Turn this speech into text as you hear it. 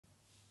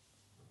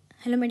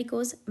Hello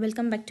medicos,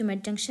 welcome back to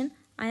MED-JUNCTION.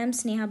 I am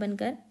Sneha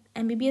Bankar,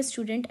 MBBS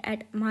student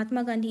at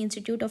Mahatma Gandhi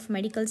Institute of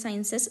Medical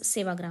Sciences,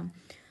 Sevagram.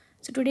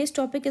 So today's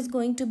topic is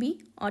going to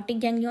be Otic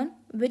Ganglion,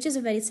 which is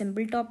a very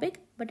simple topic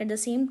but at the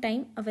same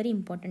time a very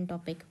important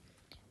topic.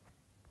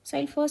 So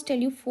I'll first tell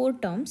you 4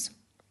 terms.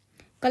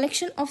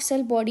 Collection of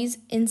cell bodies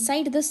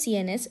inside the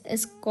CNS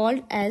is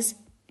called as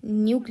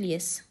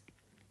nucleus.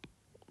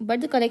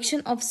 But the collection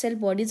of cell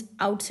bodies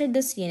outside the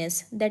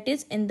CNS, that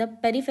is in the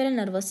peripheral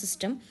nervous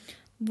system,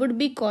 would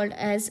be called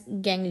as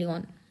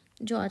ganglion,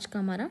 जो आज का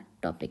हमारा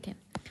topic है.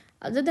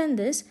 Other than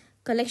this,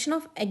 collection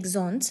of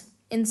axons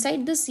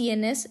inside the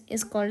CNS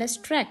is called as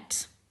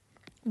tracts,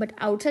 but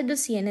outside the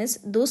CNS,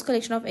 those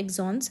collection of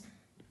axons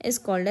is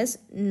called as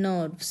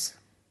nerves.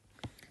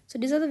 So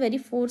these are the very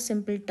 4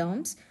 simple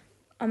terms.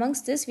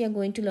 Amongst this, we are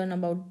going to learn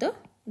about the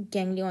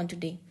ganglion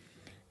today.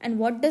 And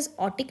what does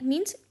otic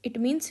means? It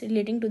means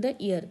relating to the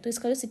ear. तो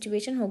इसका जो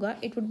situation होगा,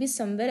 it would be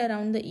somewhere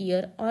around the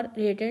ear or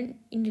related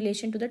in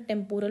relation to the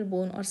temporal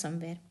bone or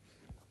somewhere.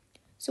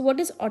 So what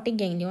is otic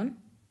ganglion?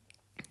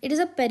 It is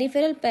a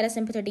peripheral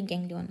parasympathetic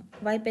ganglion.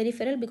 Why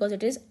peripheral? Because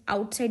it is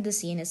outside the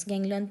CNS.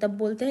 Ganglion तब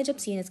बोलते हैं जब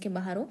CNS के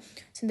बाहर हो.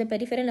 So in the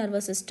peripheral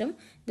nervous system,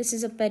 this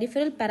is a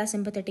peripheral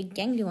parasympathetic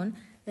ganglion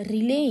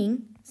relaying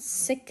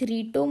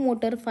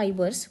secretomotor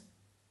fibers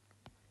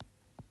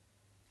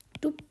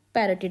to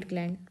parotid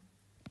gland.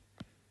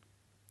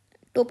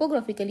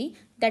 Topographically,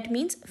 that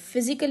means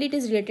physically it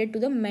is related to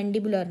the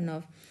mandibular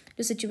nerve.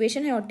 जो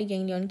situation है otic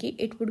ganglion की,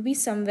 it would be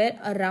somewhere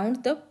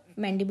around the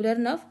mandibular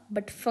nerve,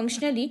 but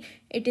functionally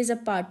it is a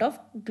part of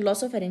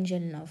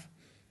glossopharyngeal nerve.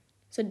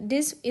 So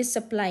this is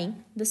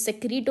supplying the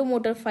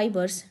secretomotor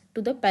fibers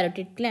to the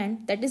parotid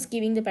gland, that is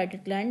giving the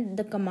parotid gland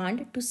the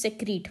command to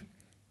secrete,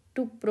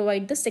 to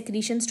provide the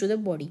secretions to the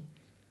body.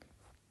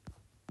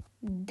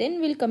 Then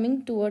we'll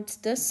coming towards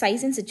the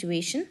size and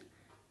situation.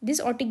 This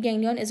otic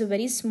ganglion is a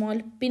very small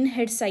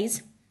pinhead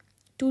size,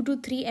 2 to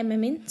 3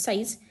 mm in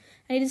size,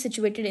 and it is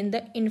situated in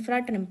the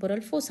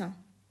infratemporal fossa.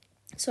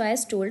 So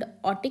as told,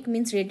 otic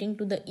means relating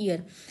to the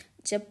ear.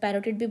 जब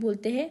parotid भी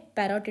बोलते हैं,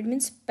 parotid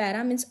means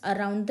para means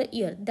around the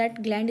ear.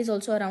 That gland is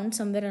also around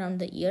somewhere around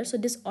the ear. So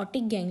this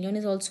otic ganglion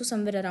is also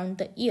somewhere around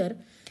the ear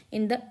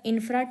in the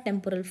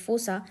infratemporal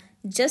fossa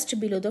just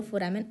below the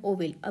foramen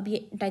ovale. अब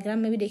ये diagram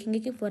में भी देखेंगे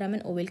कि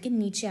foramen ovale के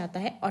नीचे आता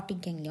है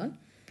otic ganglion.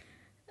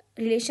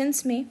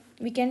 Relations में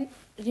we can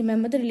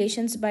remember the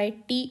relations by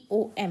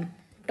TOM,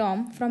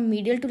 Tom from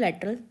medial to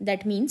lateral.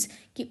 That means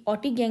कि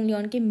otic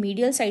ganglion के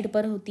medial side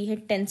पर होती है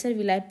tensor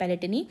villi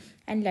palatini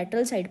and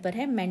lateral side पर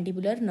है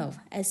mandibular nerve.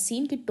 As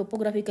seen कि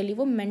topographically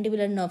वो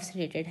mandibular nerve से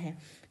related है.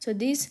 So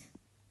this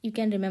you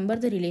can remember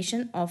the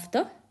relation of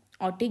the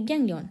otic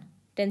ganglion.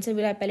 Tensor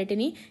villi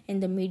palatini in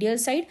the medial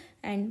side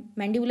and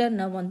mandibular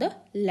nerve on the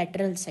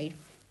lateral side.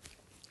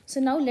 So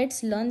now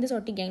let's learn this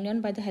otic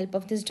ganglion by the help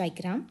of this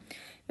diagram.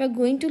 We are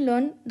going to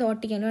learn the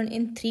otic ganglion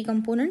in 3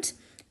 components.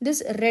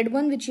 This red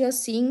one which you are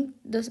seeing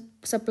the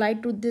supply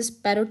to this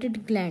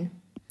parotid gland,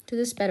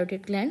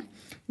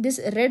 this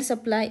red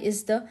supply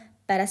is the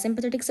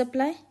parasympathetic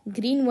supply,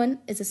 green one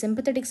is a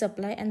sympathetic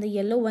supply, and the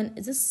yellow one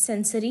is a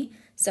sensory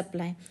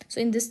supply.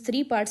 So in these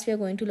 3 parts we are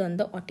going to learn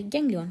the otic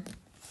ganglion.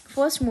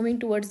 First, moving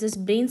towards this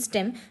brain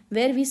stem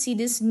where we see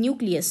this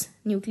nucleus.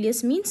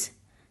 Nucleus means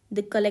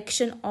the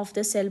collection of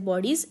the cell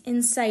bodies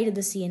inside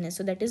the CNS.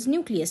 So that is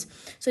nucleus.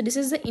 So this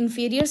is the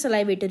inferior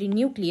salivatory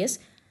nucleus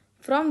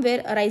from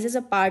where arises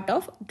a part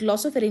of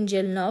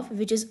glossopharyngeal nerve,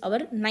 which is our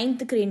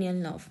 9th cranial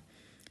nerve.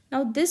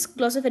 Now this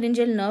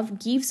glossopharyngeal nerve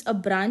gives a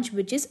branch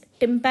which is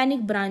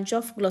tympanic branch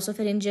of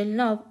glossopharyngeal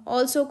nerve,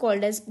 also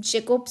called as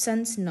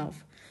Jacobson's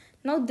nerve.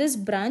 Now this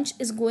branch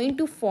is going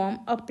to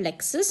form a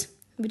plexus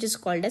which is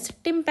called as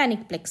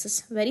tympanic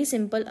plexus. Very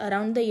simple,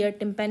 around the ear,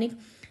 tympanic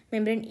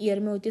membrane ear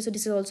में होती है, so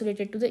this is also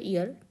related to the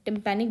ear.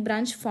 Tympanic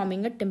branch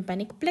forming a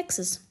tympanic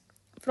plexus.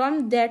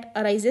 From that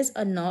arises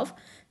a nerve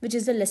which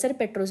is the lesser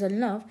petrosal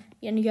nerve,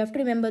 and you have to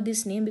remember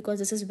this name because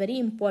this is very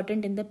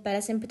important in the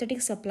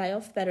parasympathetic supply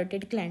of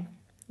parotid gland,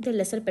 the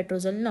lesser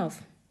petrosal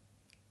nerve.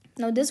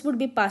 Now this would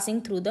be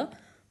passing through the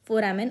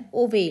foramen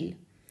ovale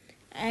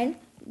and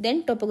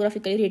then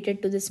topographically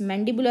related to this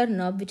mandibular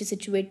nerve which is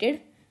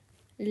situated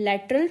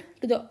lateral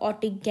to the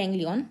otic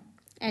ganglion,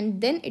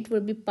 and then it will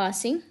be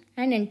passing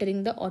and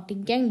entering the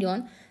otic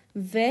ganglion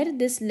where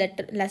this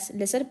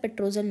lesser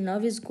petrosal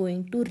nerve is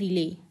going to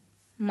relay.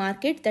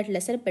 Mark it that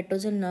lesser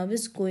petrosal nerve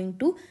is going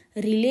to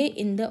relay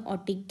in the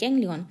otic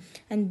ganglion,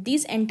 and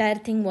this entire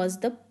thing was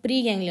the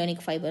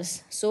preganglionic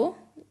fibers. So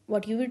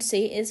what you would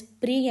say is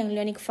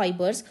preganglionic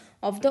fibers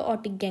of the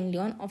otic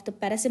ganglion of the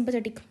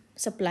parasympathetic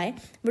supply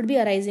would be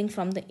arising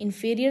from the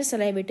inferior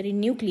salivatory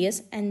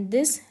nucleus, and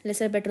this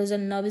lesser petrosal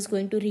nerve is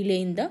going to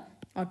relay in the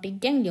otic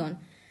ganglion.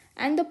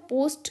 And the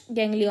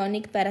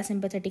postganglionic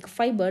parasympathetic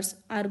fibers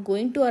are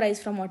going to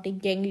arise from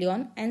otic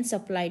ganglion and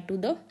supply to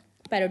the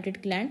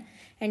parotid gland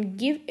and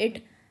give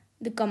it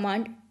the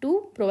command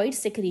to provide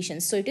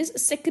secretions. So it is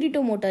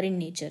secretomotor in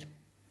nature.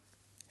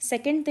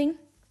 Second thing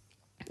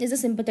is the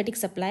sympathetic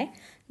supply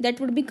that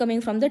would be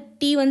coming from the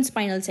T1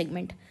 spinal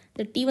segment.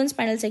 The T1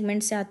 spinal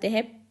segment से आते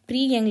हैं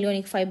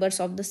preganglionic fibers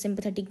of the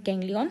sympathetic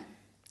ganglion,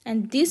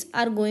 and these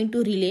are going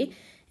to relay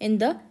in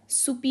the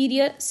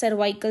superior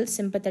cervical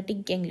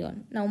sympathetic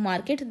ganglion. Now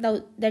mark it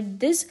that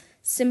this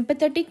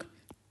sympathetic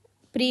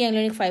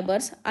preganglionic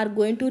fibers are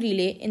going to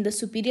relay in the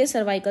superior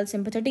cervical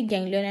sympathetic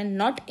ganglion and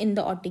not in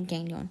the otic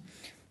ganglion.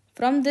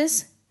 From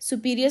this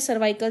superior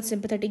cervical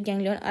sympathetic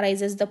ganglion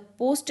arises the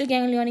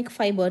postganglionic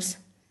fibers,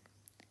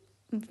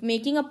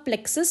 making a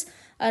plexus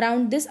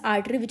around this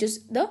artery, which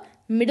is the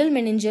middle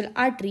meningeal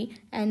artery,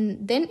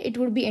 and then it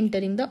would be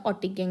entering the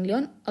otic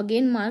ganglion.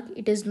 Again mark,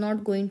 it is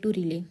not going to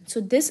relay.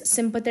 So this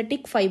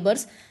sympathetic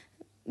fibers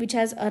which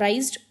has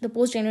arisen, the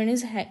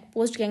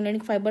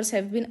postganglionic fibers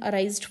have been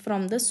arisen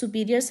from the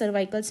superior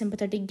cervical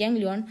sympathetic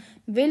ganglion,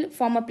 will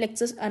form a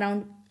plexus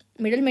around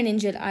middle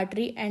meningeal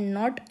artery and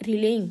not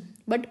relaying,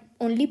 but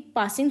only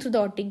passing through the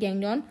otic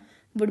ganglion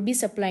would be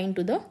supplying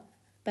to the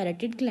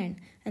parotid gland.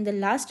 And the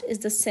last is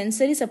the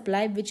sensory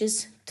supply, which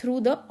is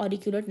through the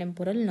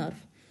auriculotemporal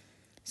nerve.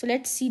 So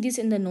let's see this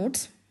in the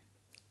notes.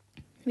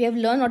 We have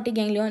learned otic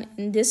ganglion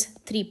in these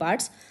three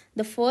parts.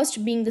 The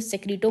first being the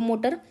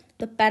secretomotor.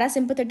 The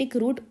parasympathetic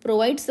root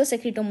provides the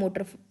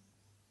secretomotor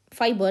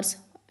fibers,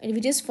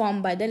 which is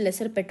formed by the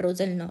lesser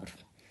petrosal nerve.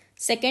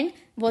 Second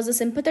was the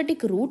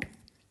sympathetic root,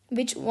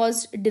 which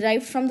was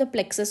derived from the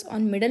plexus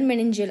on middle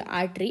meningeal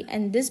artery,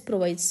 and this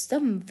provides the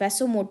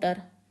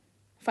vasomotor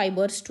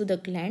fibers to the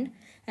gland,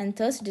 and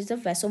thus it is the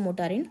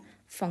vasomotor in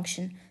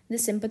function. The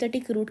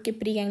sympathetic root ke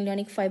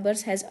preganglionic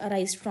fibers has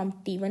arisen from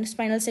T1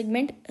 spinal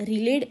segment,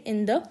 relayed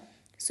in the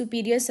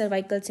superior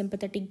cervical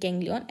sympathetic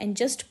ganglion and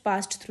just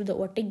passed through the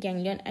otic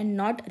ganglion and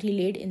not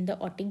relayed in the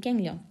otic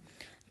ganglion.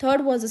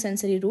 Third was the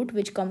sensory root,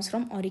 which comes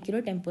from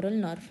auriculotemporal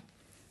nerve.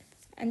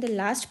 And the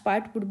last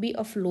part would be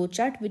a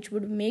flowchart, which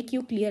would make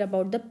you clear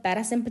about the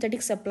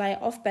parasympathetic supply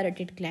of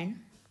parotid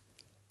gland.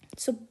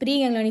 So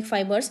preganglionic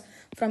fibers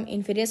from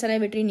inferior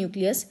salivatory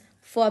nucleus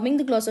forming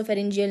the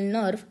glossopharyngeal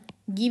nerve,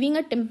 giving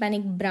a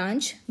tympanic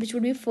branch, which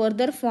would be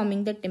further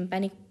forming the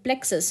tympanic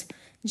plexus,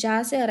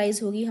 जहाँ से arise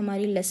होगी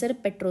हमारी laser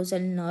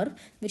petrosal nerve,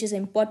 which is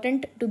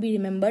important to be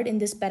remembered in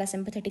this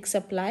parasympathetic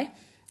supply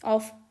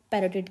of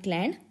parotid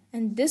gland,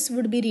 and this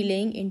would be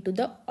relaying into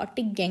the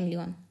otic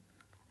ganglion.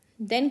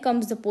 Then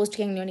comes the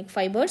postganglionic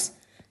fibers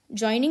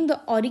joining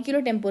the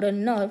auriculotemporal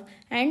nerve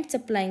and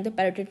supplying the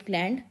parotid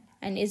gland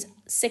and is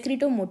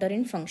secretomotor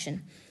in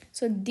function.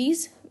 So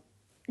these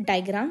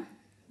diagram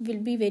will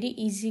be very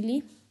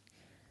easily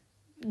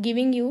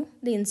giving you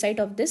the insight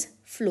of this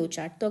flow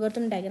chart. तो अगर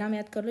तुम diagram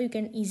याद कर लो, you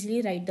can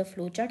easily write the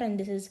flow chart, and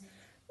this is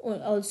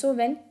also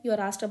when you are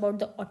asked about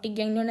the otic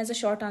ganglion as a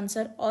short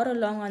answer or a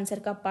long answer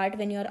का part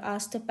when you are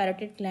asked the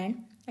parotid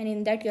gland, and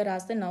in that you are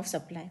asked the nerve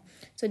supply.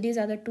 So these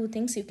are the two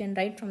things you can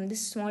write from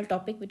this small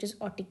topic, which is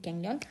otic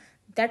ganglion.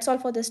 That's all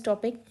for this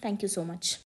topic. Thank you so much.